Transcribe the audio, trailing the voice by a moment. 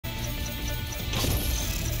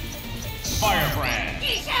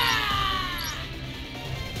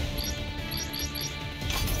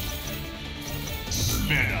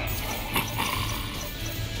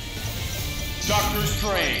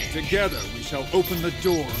Together we shall open the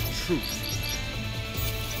door of truth.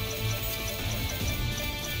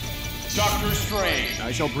 Doctor Strange.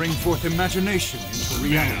 I shall bring forth imagination into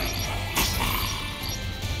reality.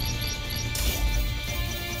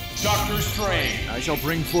 Doctor Strange. I shall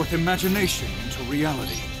bring forth imagination into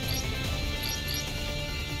reality.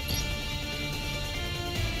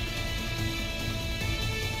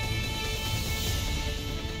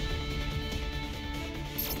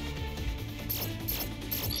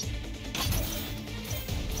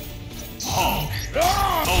 Hulk.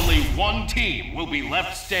 Only one team will be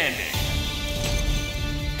left standing.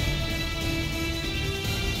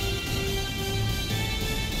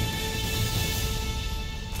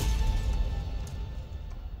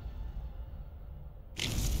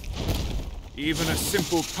 Even a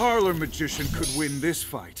simple parlor magician could win this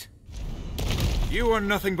fight. You are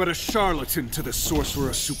nothing but a charlatan to the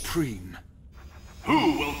Sorcerer Supreme.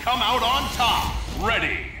 Who will come out on top?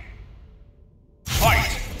 Ready.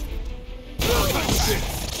 Fight!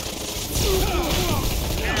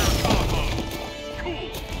 Air combo. Cool.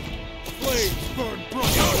 Flames burn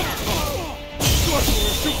bright.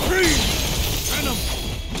 Sorcerer Supreme! Venom!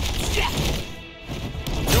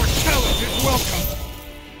 Your challenge is welcome!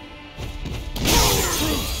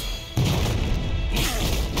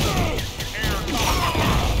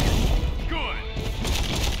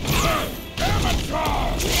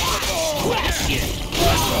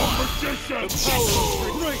 Magician!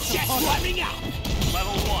 Just running out!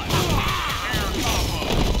 Level 1. Air combo.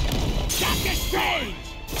 Doctor Strange!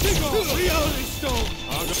 Big ol' reality stone!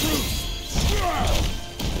 On the truth!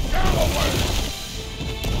 Galloway!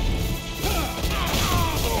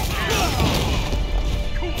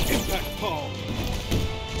 Cool. Impact palm!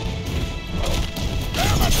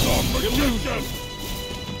 Amazon magician!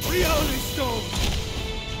 Reality stone!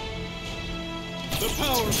 The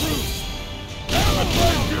power of Bruce!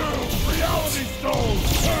 Thank you! Reality stone!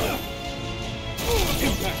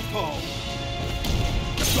 Impact palm!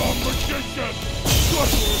 Amazon magician!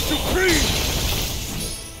 Sorcerer Supreme!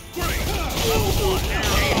 Great! Level 1.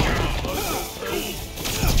 Air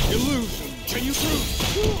Illusion! Can you prove?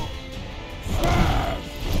 Smash!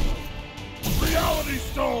 Reality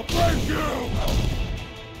stone! Thank you!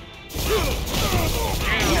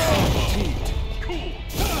 Cool!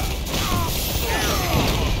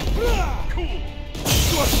 Cool!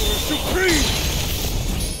 Sorcerer Supreme!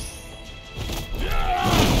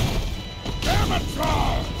 Amateur!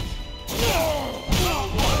 Level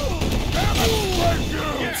 1! Amateur! Thank you!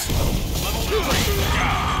 Yes! Level 3!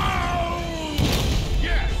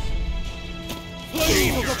 Yes!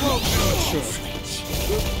 Flame of the Vulture!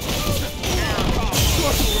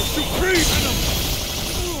 Sorcerer Supreme! Venom!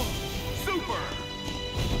 Super!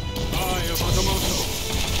 Eye of Agamotto!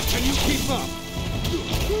 Can you keep up?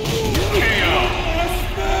 KO!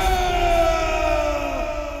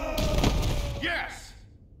 Yes!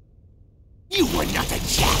 You were not a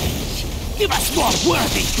challenge! Give us more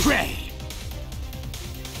worthy prey!